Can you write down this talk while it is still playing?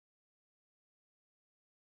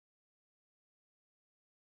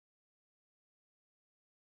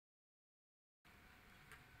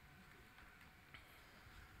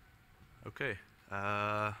Okay,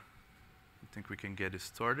 I think we can get it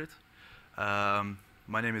started.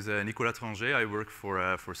 My name is Nicolas Tranger. I work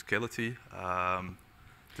for Scality.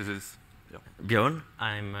 This is Bjorn.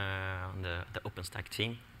 I'm on the OpenStack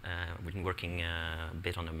team. We've been working a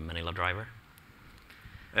bit on the Manila driver.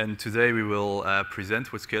 And today we will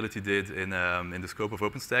present what Scality did in the scope of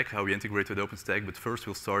OpenStack, how we integrate with OpenStack. But first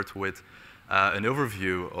we'll start with an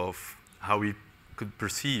overview of how we could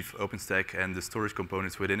perceive OpenStack and the storage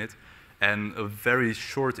components within it, and a very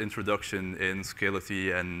short introduction in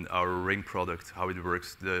Scality and our Ring product, how it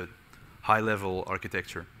works, the high-level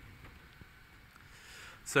architecture.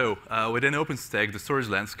 So within OpenStack, the storage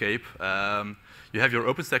landscape, you have your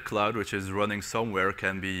OpenStack cloud, which is running somewhere,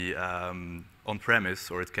 can be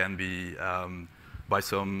on-premise, or it can be by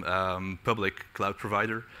some public cloud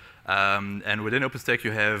provider. And within OpenStack,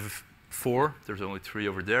 you have there's only 3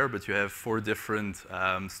 over there, but you have 4 different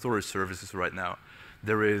storage services right now.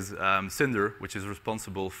 There is Cinder, which is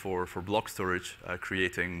responsible for block storage,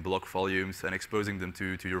 creating block volumes and exposing them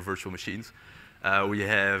to your virtual machines. We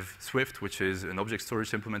have Swift, which is an object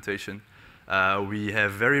storage implementation. We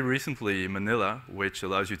have very recently Manila, which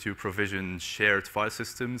allows you to provision shared file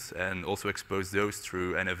systems and also expose those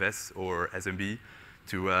through NFS or SMB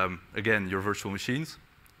to, again, your virtual machines.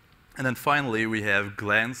 And then finally, we have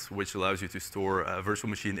Glance, which allows you to store virtual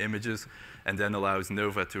machine images and then allows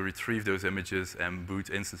Nova to retrieve those images and boot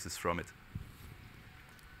instances from it.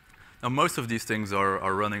 Now, most of these things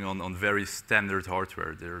are running on very standard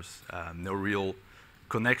hardware. There's no real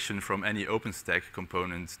connection from any OpenStack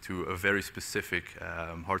component to a very specific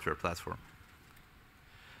hardware platform.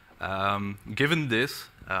 Given this,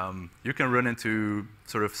 you can run into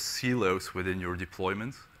sort of silos within your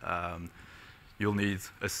deployment. You'll need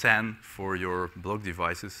a SAN for your block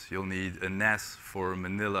devices. You'll need a NAS for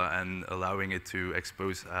Manila and allowing it to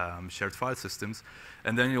expose shared file systems.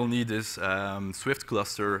 And then you'll need this Swift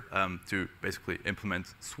cluster to basically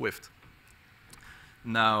implement Swift.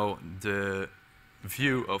 Now, the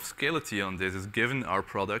view of Scality on this is given our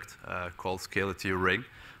product called Scality Ring,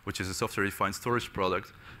 which is a software-defined storage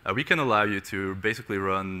product. We can allow you to basically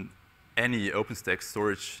run any OpenStack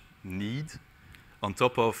storage need on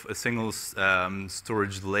top of a single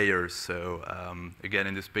storage layer. So again,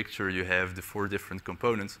 in this picture, you have the 4 different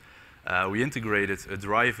components. We integrated a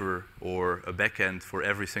driver or a backend for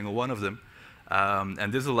every single one of them.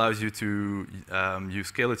 And this allows you to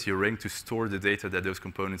use Scality Ring to store the data that those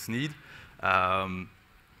components need, and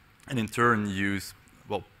in turn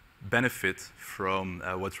benefit from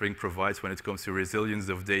what Ring provides when it comes to resilience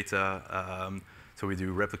of data. So we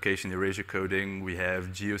do replication erasure coding. We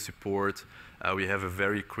have geo support. We have a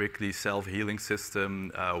very quickly self-healing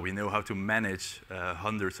system. We know how to manage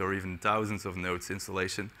hundreds or even thousands of nodes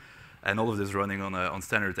installation. And all of this running on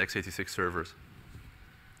standard x86 servers.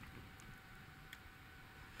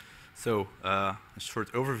 So a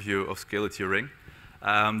short overview of Scality Ring.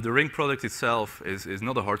 The Ring product itself is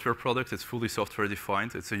not a hardware product. It's fully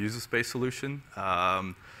software-defined. It's a user space solution.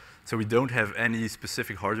 So we don't have any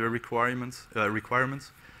specific hardware requirements.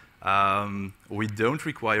 We don't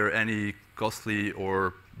require any costly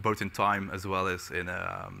or both in time as well as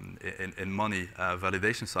in money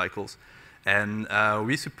validation cycles. And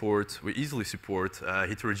we easily support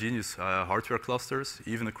heterogeneous hardware clusters,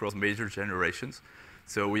 even across major generations.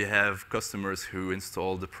 So we have customers who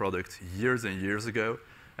installed the product years and years ago,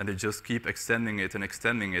 and they just keep extending it,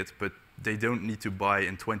 but they don't need to buy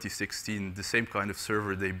in 2016 the same kind of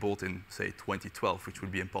server they bought in, say, 2012, which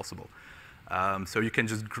would be impossible. So you can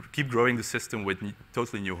just keep growing the system with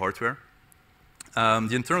totally new hardware.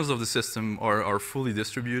 The internals of the system are fully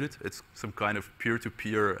distributed. It's some kind of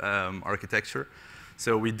peer-to-peer architecture.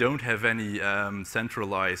 So we don't have any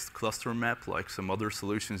centralized cluster map like some other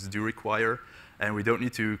solutions do require. And we don't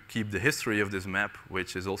need to keep the history of this map,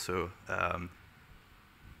 which is also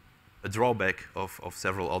a drawback of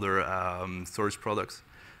several other storage products.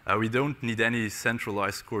 We don't need any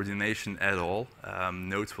centralized coordination at all.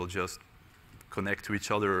 Nodes will just connect to each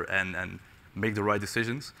other and make the right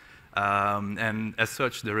decisions. And as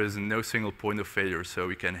such, there is no single point of failure. So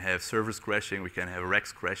we can have servers crashing, we can have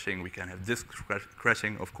racks crashing, we can have disks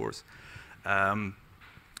crashing, of course.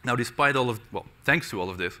 Now, despite thanks to all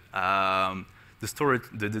of this,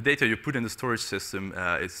 the data you put in the storage system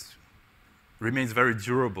remains very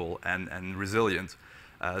durable and resilient.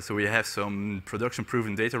 So we have some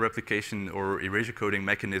production-proven data replication or erasure coding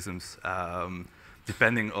mechanisms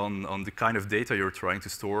depending on the kind of data you're trying to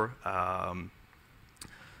store.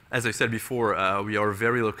 As I said before, we are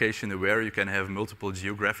very location aware. You can have multiple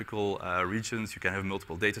geographical regions. You can have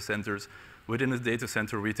multiple data centers. Within a data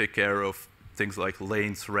center, we take care of things like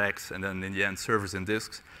lanes, racks, and then in the end, servers and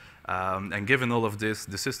disks. And given all of this,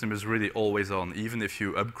 the system is really always on. Even if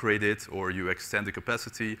you upgrade it or you extend the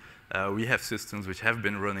capacity, we have systems which have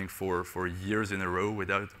been running for years in a row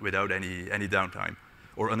without any downtime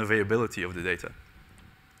or unavailability of the data.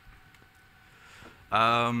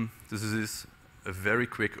 This is a very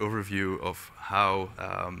quick overview of how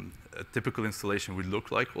a typical installation would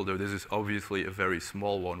look like, although this is obviously a very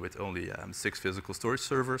small one with only 6 physical storage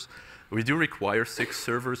servers. We do require 6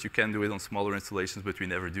 servers. You can do it on smaller installations, but we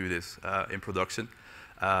never do this in production.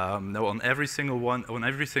 Now, on every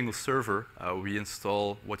single server, we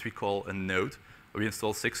install what we call a node. We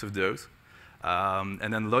install 6 of those.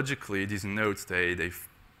 And then logically, these nodes, they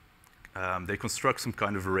construct some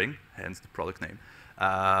kind of a ring, hence the product name.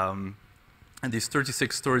 And these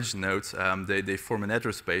 36 storage nodes, they form an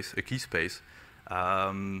address space, a key space.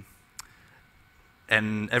 And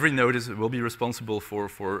every node will be responsible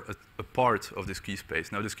for a part of this key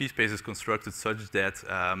space. Now, this key space is constructed such that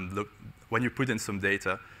when you put in some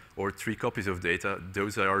data, or 3 copies of data,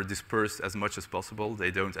 those are dispersed as much as possible.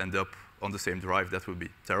 They don't end up on the same drive. That would be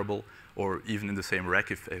terrible, or even in the same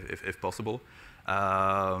rack if possible.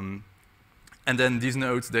 And then these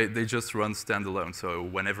nodes, they just run standalone. So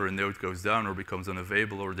whenever a node goes down or becomes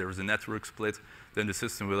unavailable or there is a network split, then the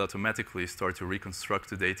system will automatically start to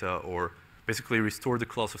reconstruct the data or basically restore the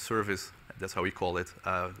class of service. That's how we call it,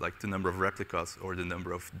 like the number of replicas or the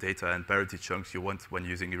number of data and parity chunks you want when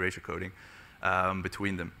using erasure coding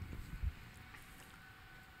between them.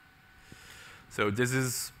 So this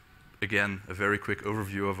is, again, a very quick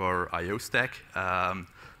overview of our I/O stack.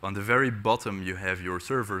 On the very bottom, you have your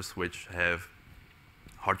servers, which have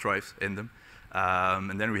hard drives in them.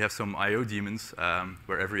 And then we have some I/O daemons,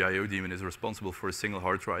 where every I/O daemon is responsible for a single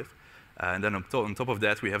hard drive. And then on top of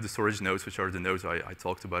that, we have the storage nodes, which are the nodes I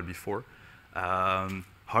talked about before.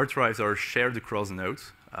 Hard drives are shared across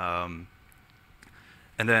nodes. And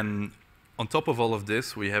then on top of all of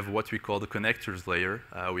this, we have what we call the connectors layer.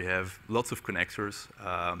 We have lots of connectors,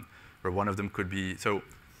 where one of them could be, so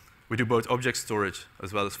we do both object storage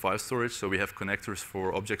as well as file storage. So we have connectors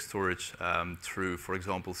for object storage through, for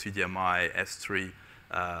example, CDMI, S3,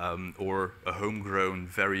 or a homegrown,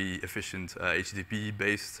 very efficient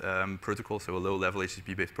HTTP-based protocol, so a low-level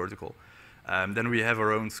HTTP-based protocol. Then we have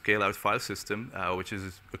our own scale-out file system, which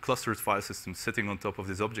is a clustered file system sitting on top of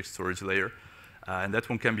this object storage layer. And that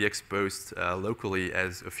one can be exposed locally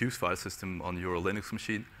as a Fuse file system on your Linux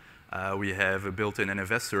machine. We have a built-in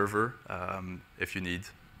NFS server if you need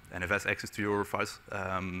NFS access to your files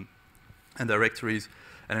and directories.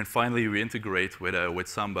 And then finally, we integrate with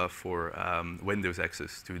Samba for Windows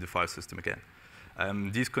access to the file system again.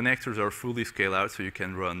 These connectors are fully scale out, so you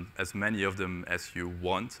can run as many of them as you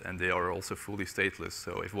want, and they are also fully stateless.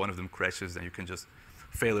 So if one of them crashes, then you can just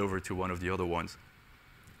fail over to one of the other ones.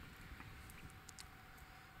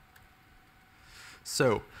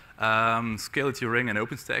 So, Scality Ring and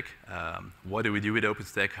OpenStack. What do we do with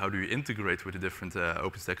OpenStack? How do we integrate with the different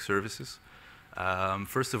OpenStack services?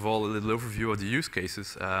 First of all, a little overview of the use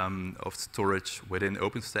cases of storage within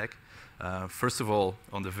OpenStack. First of all,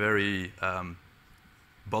 on the very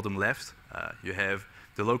bottom left, you have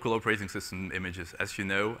the local operating system images. As you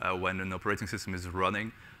know, when an operating system is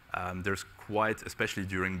running, there's quite, especially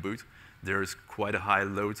during boot, there's quite a high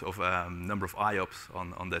load of number of IOPS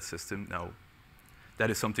on that system. Now, that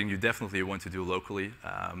is something you definitely want to do locally,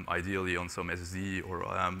 ideally on some SSD or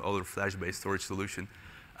other flash-based storage solution.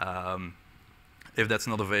 If that's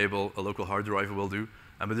not available, a local hard drive will do.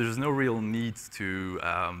 But there's no real need to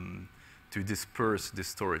disperse this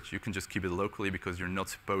storage. You can just keep it locally because you're not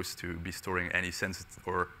supposed to be storing any sensitive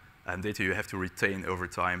or data you have to retain over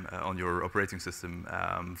time on your operating system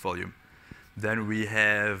volume. Then we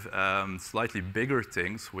have slightly bigger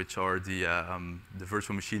things, which are the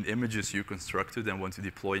virtual machine images you constructed and want to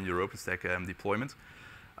deploy in your OpenStack deployment.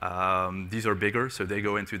 These are bigger, so they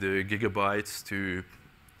go into the gigabytes to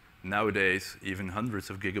nowadays even hundreds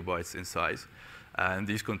of gigabytes in size. And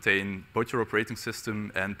these contain both your operating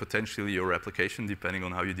system and potentially your application, depending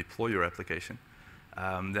on how you deploy your application.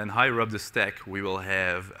 Then higher up the stack, we will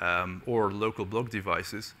have or local block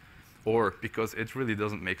devices, or because it really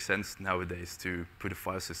doesn't make sense nowadays to put a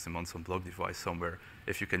file system on some block device somewhere,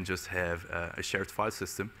 if you can just have a shared file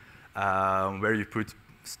system where you put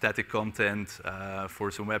static content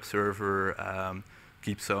for some web server,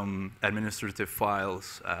 keep some administrative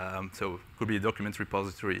files, so it could be a document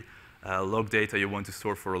repository, log data you want to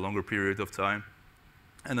store for a longer period of time.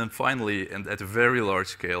 And then finally, and at very large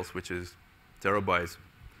scales, which is terabytes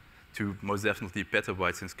to most definitely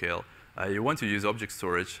petabytes in scale, you want to use object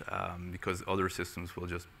storage because other systems will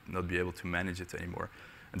just not be able to manage it anymore.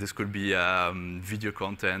 And this could be video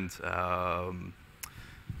content,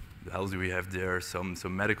 What else do we have there? Some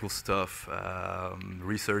medical stuff,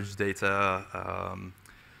 research data.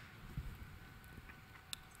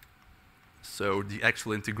 So the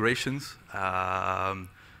actual integrations,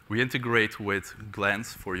 we integrate with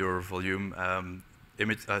Glance for your volume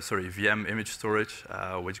VM image storage,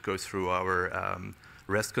 which goes through our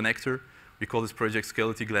REST connector. We call this project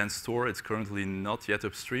Scality Glance Store. It's currently not yet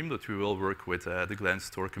upstream, but we will work with the Glance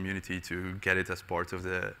Store community to get it as part of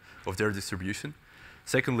their distribution.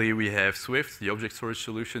 Secondly, we have Swift, the object storage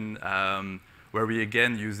solution, where we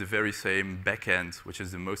again use the very same backend, which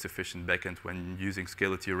is the most efficient backend when using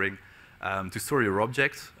Scality Ring, to store your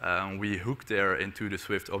objects. We hook there into the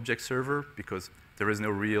Swift object server because there is no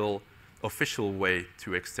real official way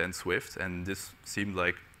to extend Swift, and this seemed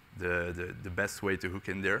like the best way to hook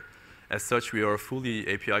in there. As such, we are fully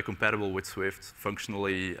API compatible with Swift.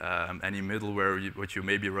 Functionally, any middleware which you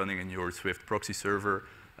may be running in your Swift proxy server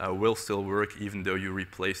will still work, even though you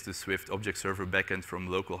replace the Swift object server backend from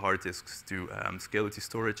local hard disks to Scality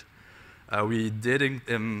storage. We did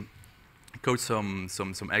code some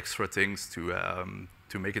extra things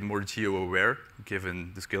to make it more geo-aware,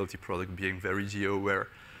 given the Scality product being very geo-aware.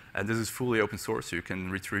 And this is fully open source, so you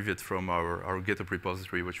can retrieve it from our GitHub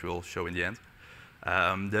repository, which we'll show in the end.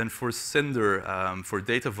 Then for Cinder, for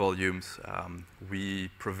data volumes, we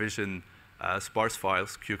provision sparse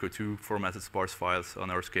files, QCO2 formatted sparse files on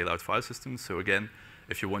our scale-out file system. So again,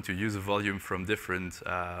 if you want to use a volume from different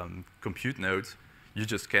compute nodes, you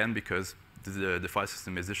just can because the file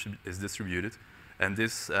system is distributed. And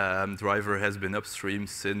this driver has been upstream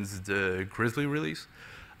since the Grizzly release.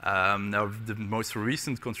 Now, the most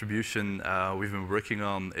recent contribution we've been working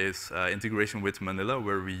on is integration with Manila,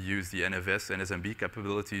 where we use the NFS and SMB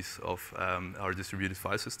capabilities of our distributed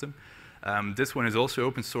file system. This one is also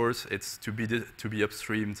open source. It's to be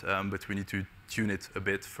upstreamed, but we need to tune it a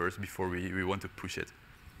bit first before we want to push it.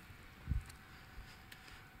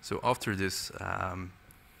 So after this,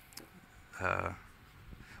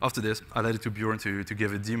 I let it to Bjorn to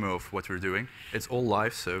give a demo of what we're doing. It's all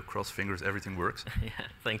live, so cross fingers, everything works. Yeah,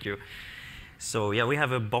 thank you. So yeah, we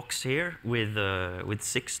have a box here with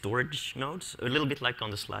 6 storage nodes, a little bit like on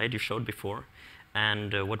the slide you showed before,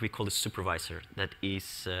 and what we call the supervisor that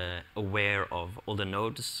is aware of all the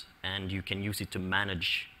nodes, and you can use it to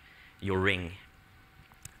manage your ring.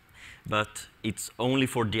 But it's only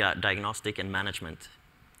for diagnostic and management.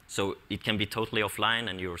 So it can be totally offline,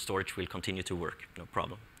 and your storage will continue to work, no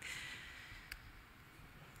problem.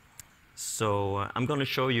 So I'm going to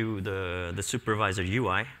show you the supervisor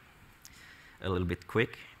UI a little bit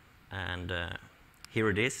quick. And here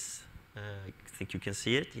it is. I think you can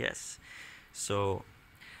see it, yes. So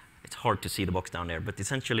it's hard to see the box down there, but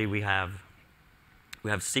essentially we have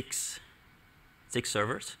 6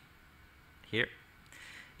 servers here,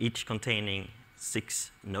 each containing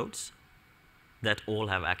 6 nodes that all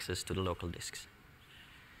have access to the local disks.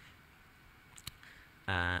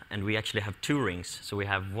 And we actually have 2 rings. So we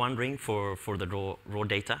have one ring for the raw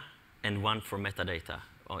data and one for metadata.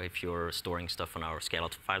 Or if you're storing stuff on our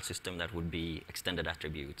scale-out file system, that would be extended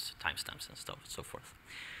attributes, timestamps, and so forth.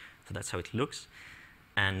 So that's how it looks.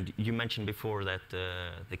 And you mentioned before that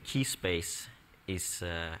the key space is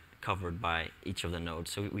covered by each of the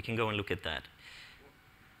nodes. So we can go and look at that.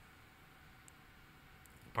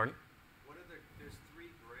 Pardon? There's 3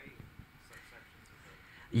 gray subsections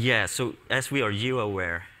of Yeah, so as we are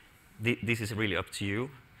geo-aware, this is really up to you.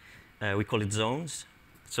 We call it zones.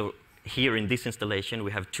 So here in this installation,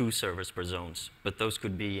 we have 2 servers per zones, but those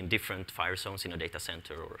could be in different fire zones in a data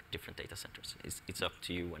center or different data centers. It's up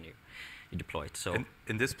to you when you deploy it. So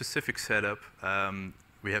in this specific setup,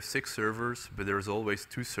 we have 6 servers, but there's always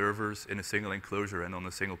 2 servers in a single enclosure and on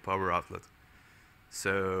a single power outlet.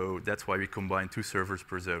 So that's why we combine 2 servers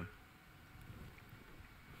per zone.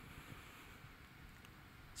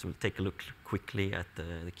 So we'll take a look quickly at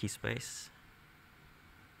the key space.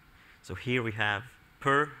 So here we have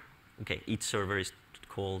each server is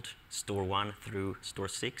called store 1 through store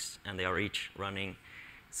 6, and they are each running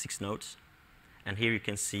 6 nodes. And here you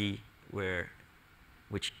can see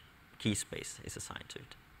which key space is assigned to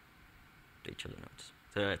each of the nodes.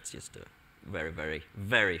 So that's just a very, very,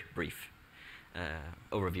 very brief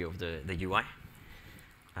overview of the UI.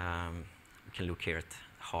 We can look here at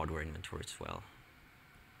hardware inventory as well.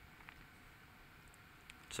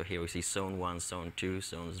 So here we see zone 1, zone 2,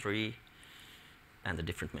 zone 3, and the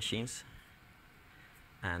different machines.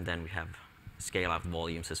 And then we have scale-out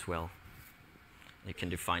volumes as well. You can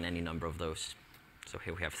define any number of those. So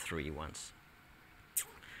here we have 3 ones.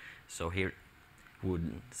 So here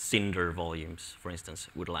Cinder volumes, for instance,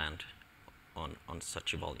 would land on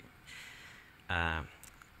such a volume.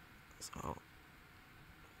 So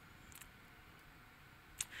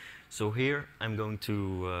So here I'm going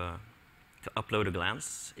to upload a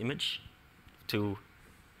glance image to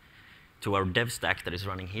our dev stack that is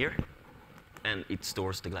running here, and it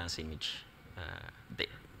stores the glance image there,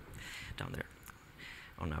 down there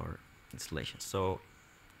on our installation. So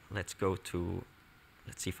let's go to,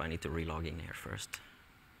 let's see if I need to relog in here first.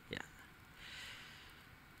 Yeah.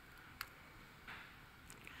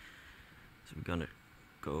 So we're going to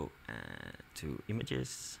go to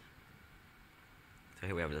images. So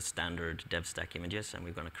here we have the standard dev stack images, and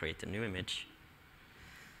we're going to create a new image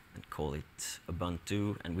and call it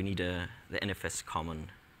Ubuntu. And we need the NFS common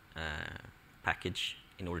package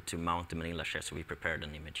in order to mount the Manila share, so we prepared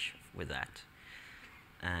an image with that.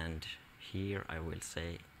 And here I will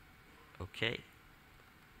say, OK.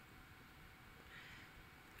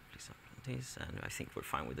 Please upload this, and I think we're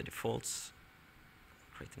fine with the defaults.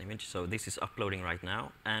 Create an image. So this is uploading right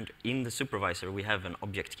now. And in the supervisor, we have an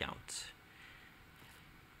object count.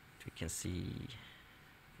 We can see,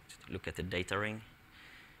 look at the data ring,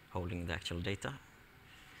 holding the actual data.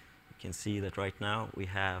 You can see that right now we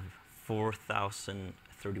have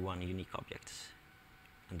 4,031 unique objects.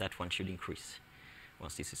 And that one should increase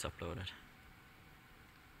once this is uploaded.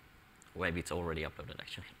 Maybe it's already uploaded,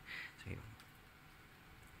 actually. So here.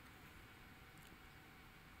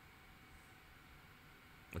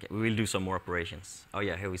 OK, we will do some more operations. Oh,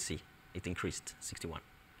 yeah, here we see it increased 61.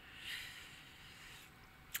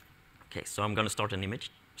 OK, so I'm going to start an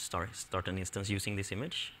image, start an instance using this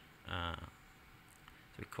image. So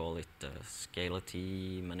we call it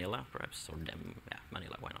Scality Manila, perhaps, or Dem, yeah,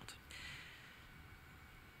 Manila, why not?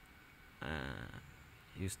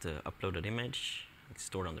 Use the uploaded image. It's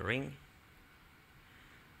stored on the ring.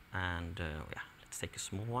 And yeah, let's take a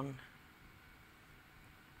small one.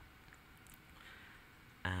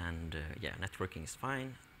 And yeah, networking is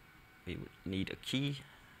fine. We would need a key.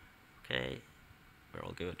 OK, we're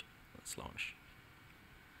all good. Let's launch.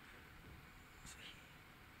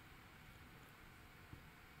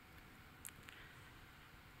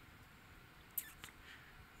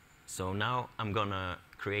 So now I'm going to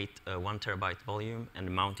create a 1 terabyte volume and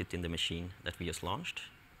mount it in the machine that we just launched.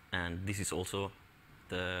 And this is also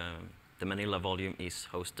the Manila volume is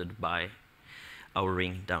hosted by our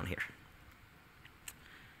ring down here.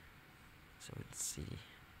 So let's see.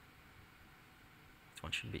 This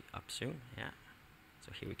one should be up soon, yeah.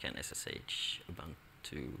 So here we can SSH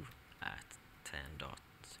Ubuntu at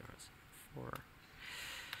 10.0.4.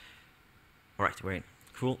 All right, we're in.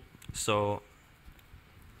 Cool. So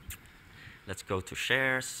let's go to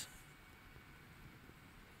shares.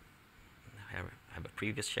 I have a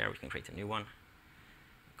previous share. We can create a new one.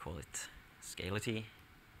 Call it Scality.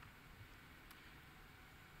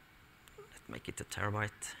 Let's make it a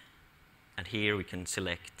terabyte. And here we can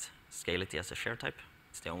select Scality as a share type.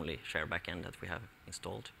 It's the only share backend that we have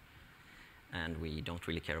installed. And we don't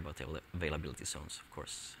really care about the availability zones, of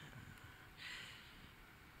course.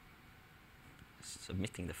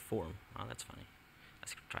 Submitting the form. Oh, that's funny.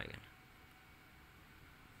 Let's try again.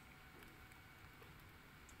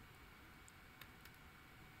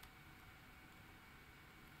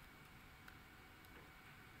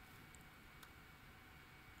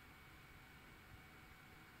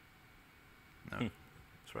 No.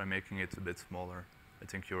 Try making it a bit smaller. I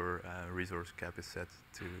think your resource cap is set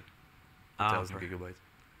to 1,000 gigabytes.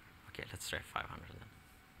 OK, let's try 500 then.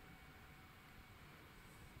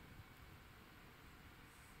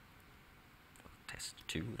 Test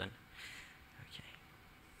 2 then. OK.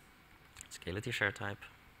 Scality share type.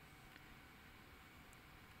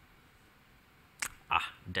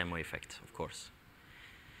 Ah, demo effect, of course.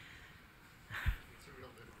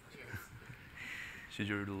 Should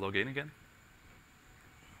you log in again?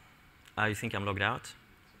 You think I'm logged out?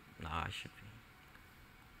 No, I should be.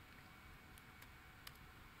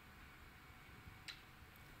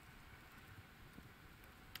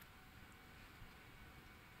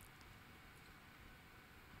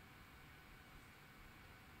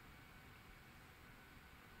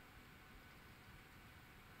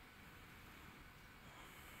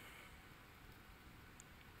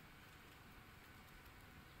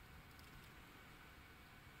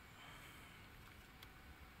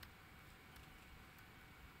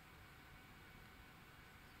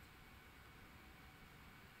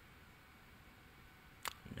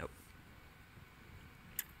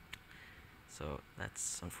 So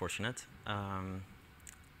that's unfortunate.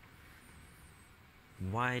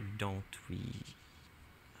 Why don't we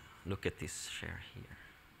look at this share here?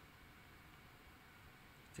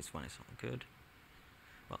 This one is all good.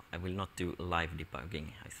 Well, I will not do live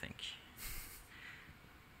debugging, I think.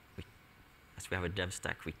 As we have a dev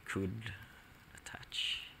stack, we could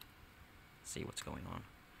attach, see what's going on.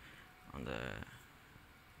 on the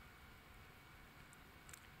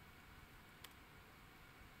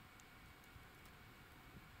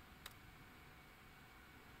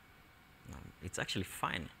it's actually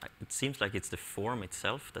fine. It seems like it's the form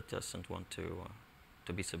itself that doesn't want to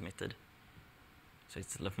be submitted. So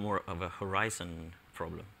it's a lot more of a horizon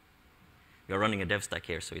problem. We are running a dev stack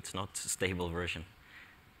here, so it's not a stable version.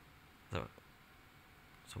 So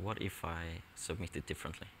what if I submit it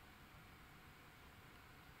differently?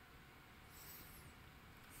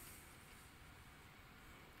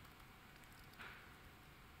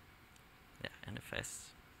 Yeah,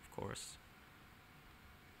 NFS, of course.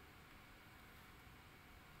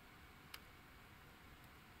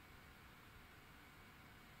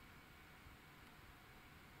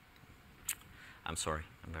 I'm sorry.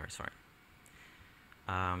 I'm very sorry.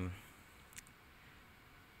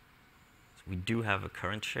 So we do have a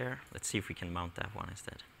current share. Let's see if we can mount that one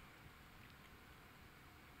instead.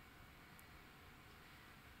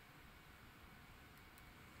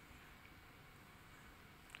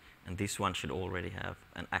 And this one should already have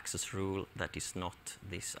an access rule that is not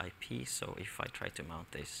this IP. So if I try to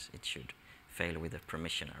mount this, it should fail with a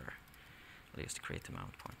permission error. I'll just create a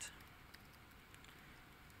mount point.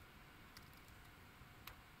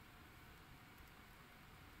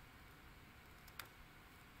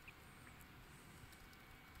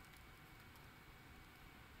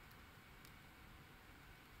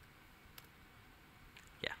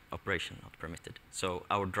 Operation not permitted. So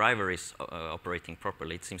our driver is operating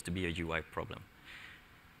properly. It seems to be a UI problem.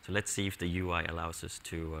 So let's see if the UI allows us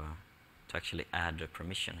to actually add a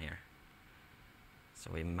permission here.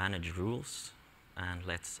 So we manage rules, and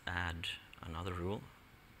let's add another rule.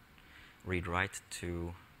 Read write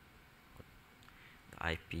to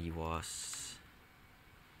the IP was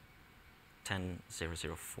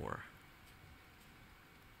 10.0.0.4.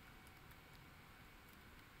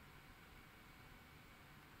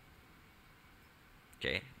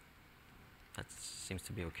 Okay, that seems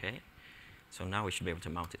to be okay. So now we should be able to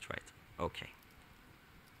mount it, right? Okay.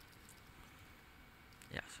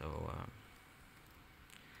 Yeah, so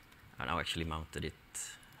I now actually mounted it.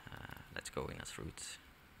 Let's go in as root.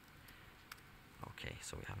 Okay,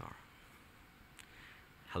 so we have our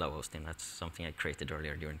hello Austin. That's something I created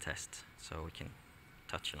earlier during test. So we can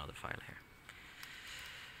touch another file here.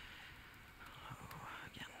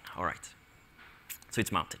 Again, all right. So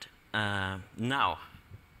it's mounted. Now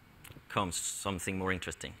comes something more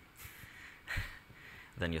interesting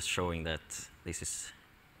than just showing that this is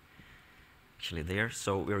actually there.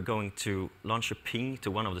 So we're going to launch a ping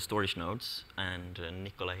to one of the storage nodes, and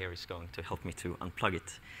Nicola here is going to help me to unplug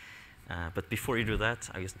it. But before you do that,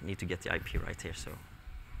 I just need to get the IP right here. So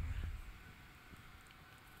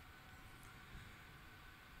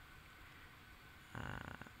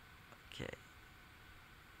okay.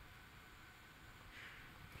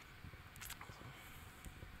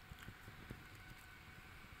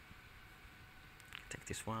 Take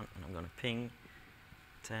this one, and I'm going to ping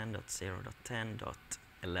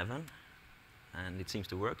 10.0.10.11, and it seems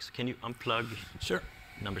to work. So can you unplug Sure.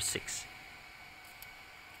 number 6?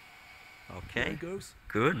 Okay. There it goes.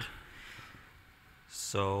 Good.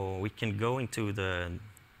 So we can go into the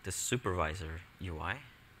supervisor UI.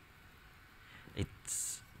 It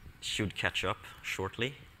should catch up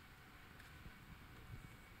shortly.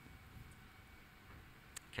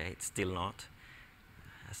 Okay, it's still not.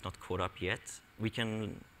 Has not caught up yet. We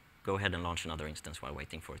can go ahead and launch another instance while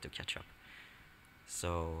waiting for it to catch up.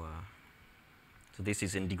 So, so this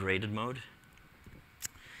is in degraded mode,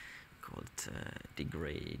 called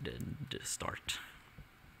degraded start.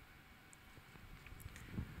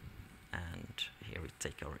 And here we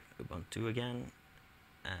take our Ubuntu again,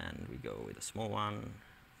 and we go with a small one,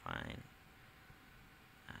 fine.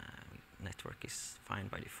 Network is fine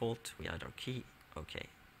by default. We add our key, okay.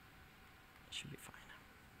 Should be fine.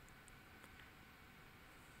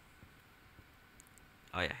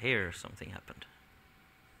 Oh yeah, here something happened.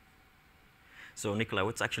 So Nicola,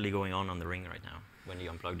 what's actually going on the ring right now when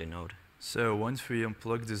you unplug the node? So once we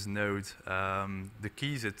unplug this node, the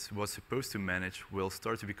keys it was supposed to manage will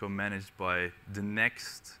start to become managed by the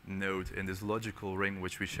next node in this logical ring,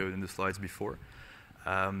 which we showed in the slides before.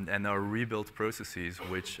 And our rebuild processes,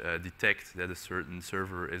 which detect that a certain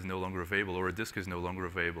server is no longer available, or a disk is no longer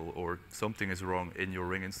available, or something is wrong in your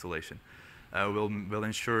ring installation, will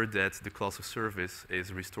ensure that the class of service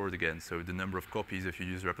is restored again. So the number of copies, if you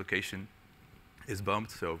use replication, is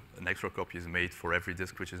bumped. So an extra copy is made for every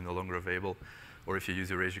disk which is no longer available. Or if you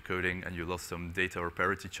use erasure coding and you lost some data or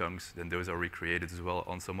parity chunks, then those are recreated as well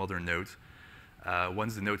on some other nodes.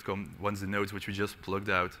 Once the nodes which we just plugged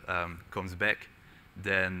out comes back,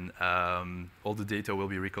 then all the data will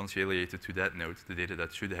be reconciliated to that node, the data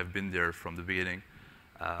that should have been there from the beginning,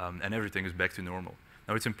 and everything is back to normal.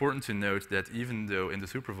 Now, it's important to note that even though in the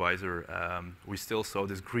supervisor we still saw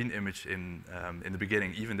this green image in the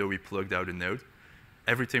beginning, even though we plugged out a node,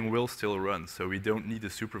 everything will still run. So we don't need the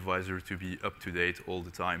supervisor to be up to date all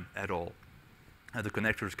the time at all. And the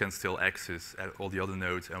connectors can still access all the other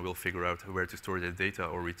nodes, and we'll figure out where to store the data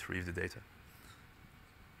or retrieve the data.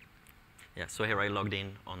 Yeah, so here I logged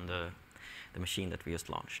in on the machine that we just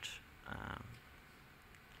launched.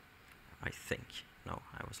 I think. No,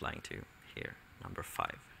 I was lying to you here. Number 5.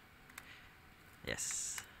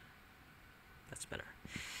 Yes, that's better.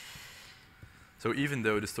 So even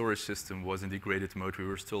though the storage system was in degraded mode, we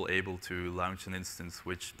were still able to launch an instance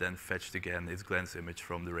which then fetched again its glance image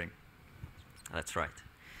from the ring. That's right.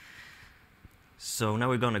 So now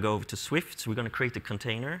we're going to go over to Swift. So we're going to create a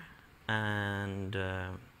container and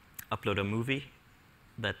upload a movie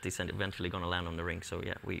that is eventually going to land on the ring. So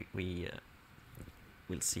yeah,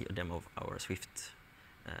 we'll see a demo of our Swift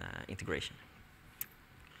integration.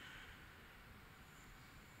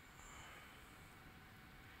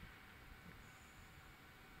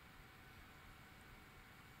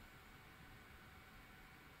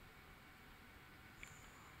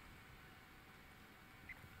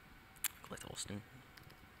 Call it Austin.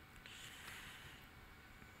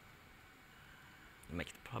 Make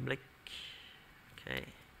it public. Okay.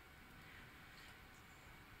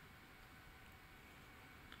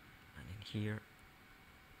 And in here,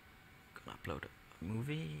 I'm gonna upload a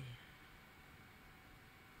movie.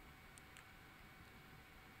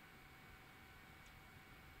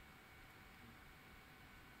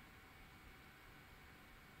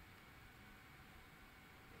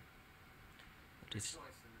 What is?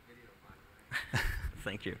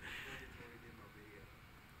 Thank you.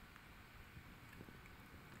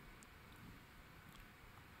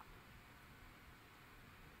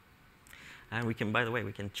 And we can, by the way,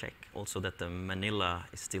 we can check also that the Manila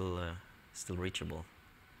is still reachable.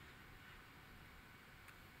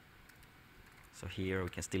 So here we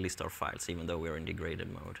can still list our files even though we're in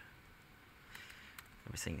degraded mode.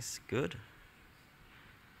 Everything is good.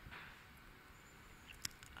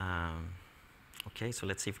 Okay, so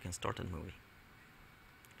let's see if we can start that movie.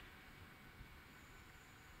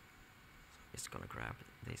 So I'm just gonna grab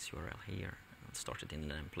this URL here and start it in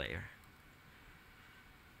the player.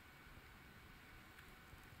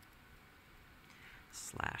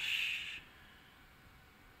 Slash.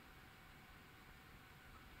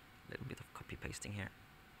 A little bit of copy pasting here.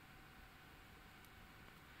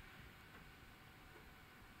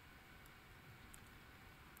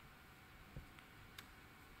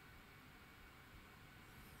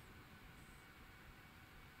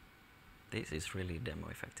 This is really demo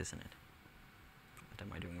effect, isn't it? What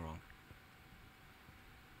am I doing wrong?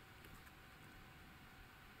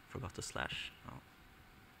 Forgot to slash. Oh.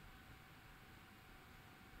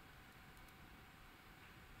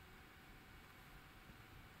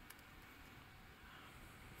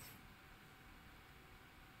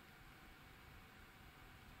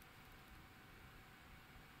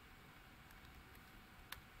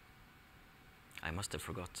 I must have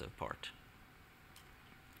forgot the part.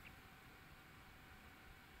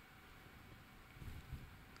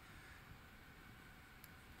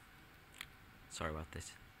 Sorry about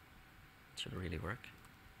this. It should really work.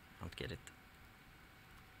 I don't get it.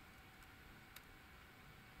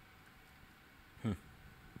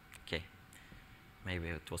 Okay. Maybe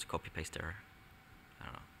it was a copy-paste error. I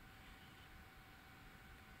don't know.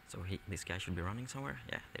 So this guy should be running somewhere?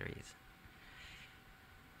 Yeah, there he is.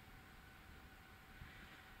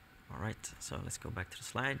 All right, so let's go back to the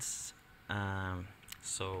slides.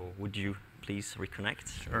 So would you please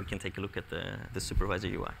reconnect? Sure. We can take a look at the supervisor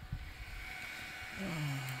UI.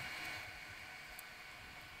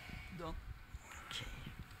 Done. Okay.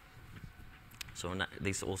 So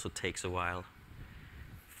this also takes a while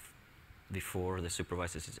before the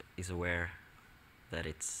supervisor is aware that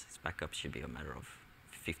its backup should be a matter of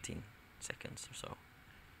 15 seconds or so.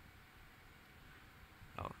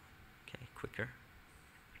 Oh, okay, quicker.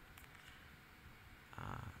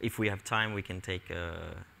 If we have time, we can take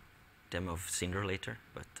a demo of Cinder later,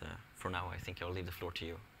 but for now, I think I'll leave the floor to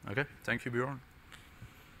you. Okay, thank you, Bjorn.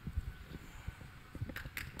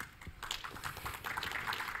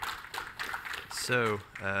 So,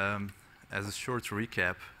 as a short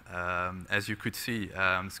recap, as you could see,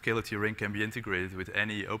 Scality Ring can be integrated with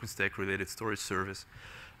any OpenStack-related storage service.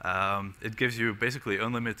 It gives you basically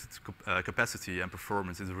unlimited capacity and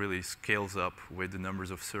performance. It really scales up with the numbers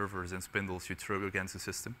of servers and spindles you throw against the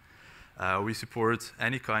system. We support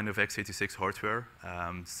any kind of x86 hardware,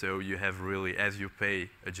 so you have really as you pay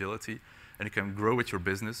agility, and you can grow with your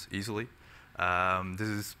business easily. This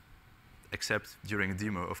is, except during a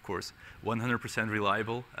demo, of course, 100%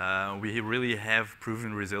 reliable. We really have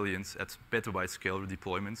proven resilience at petabyte scale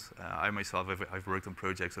deployments. I myself, I've worked on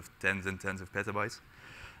projects of tens and tens of petabytes.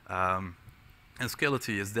 And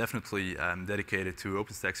Scality is definitely dedicated to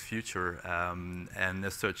OpenStack's future, and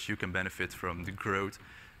as such, you can benefit from the growth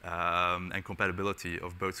and compatibility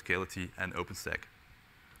of both Scality and OpenStack.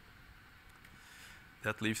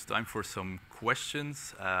 That leaves time for some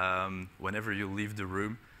questions. Whenever you leave the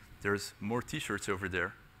room, there's more t-shirts over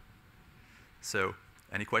there. So,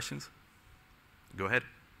 any questions? Go ahead. As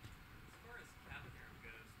far as CapTheorem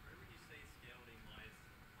goes, where would you say Scality lies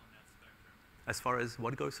on that spectrum? As far as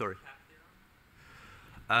what goes, sorry?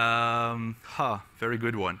 CapTheorem? Very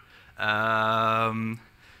good one.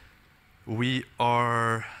 We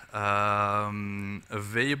are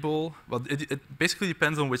available. Well, it basically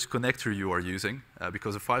depends on which connector you are using,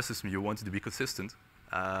 because a file system you want it to be consistent.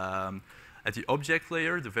 At the object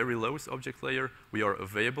layer, the very lowest object layer, we are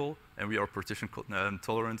available and we are partition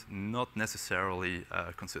tolerant, not necessarily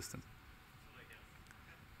consistent. Thank you.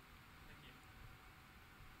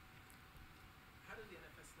 How does the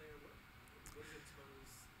NFS layer work? What is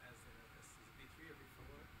exposed as the NFS? Is it V3 or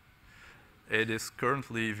V4? It is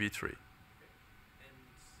currently V3. Okay. And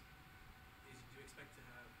do you expect to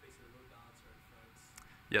have basically load balancer in front?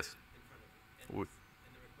 Yes. In front of it? And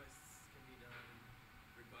the requests can be done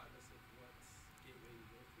regardless of what gateway you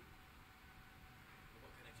go through? Or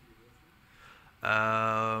what connection you go through?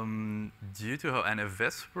 Due to how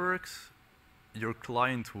NFS works, your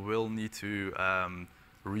client will need to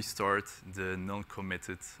restart the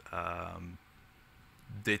non-committed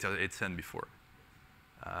data it sent before.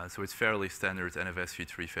 So it's fairly standard NFS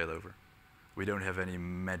v3 failover. We don't have any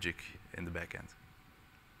magic in the back end.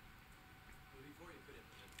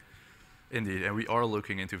 Indeed, and we are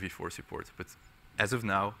looking into v4 support, but as of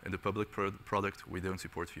now, in the public product, we don't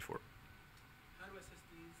support v4. How do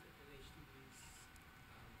SSDs and HDDs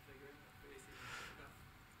figure in? Basically, you've got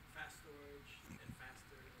fast storage and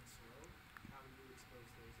faster and slow. How do you expose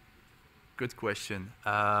those individually? Good question.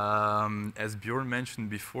 As Bjorn mentioned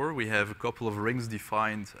before, we have a couple of rings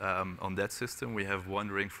defined on that system. We have one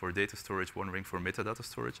ring for data storage, one ring for metadata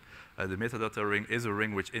storage. The metadata ring is a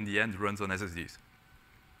ring which in the end runs on SSDs.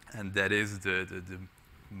 And that is the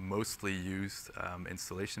mostly used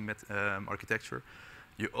installation architecture.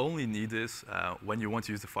 You only need this when you want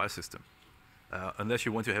to use the file system. Unless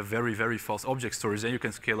you want to have very, very fast object storage, then you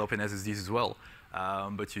can scale up in SSDs as well.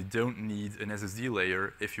 But you don't need an SSD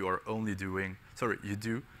layer if you are only doing, sorry, you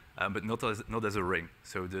do, but not as a ring.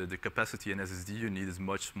 So the capacity in SSD you need is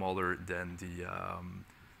much smaller than the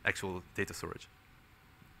actual data storage.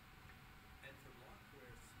 And for block,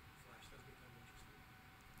 where flash does become interesting?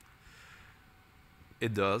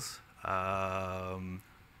 It does.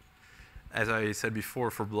 As I said before,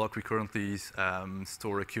 for block, we currently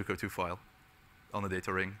store a QCO2 file on a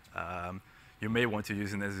data ring. You may want to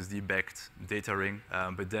use an SSD-backed data ring,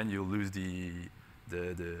 but then you lose the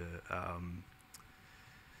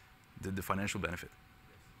financial benefit. Yes.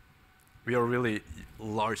 We are really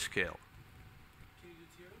large scale. Can you do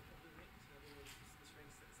tiering of the rings? In other words, this ring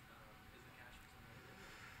is a cache for some other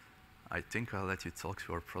ring? I think I'll let you talk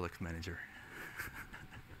to our product manager.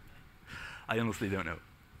 I honestly don't know.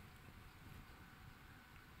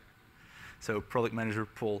 So product manager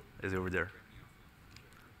Paul is over there.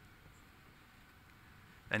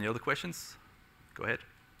 Any other questions? Go ahead. Does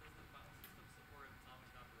the file system support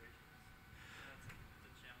atomic operations? That's the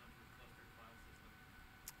challenge with clustered file system.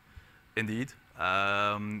 Indeed.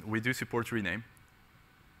 We do support rename.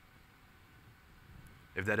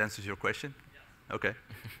 If that answers your question? Yes. Okay.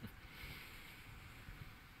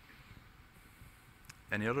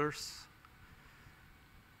 Any others?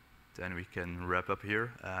 Then we can wrap up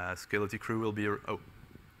here. Scality crew will be. What version of this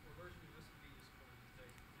would be supported today?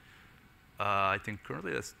 I think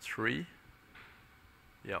currently that's 3.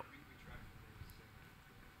 Yeah. We track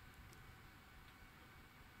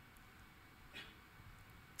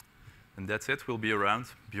the And that's it. We'll be around.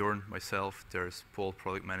 Bjorn, myself, there's Paul,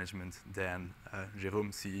 product management, Dan,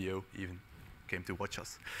 Jérôme, CEO, even came to watch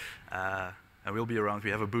us. And we'll be around.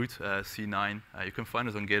 We have a booth, C9. You can find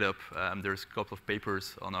us on GitHub. There's a couple of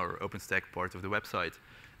papers on our OpenStack part of the website.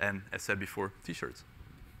 And as said before, t-shirts.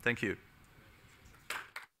 Thank you.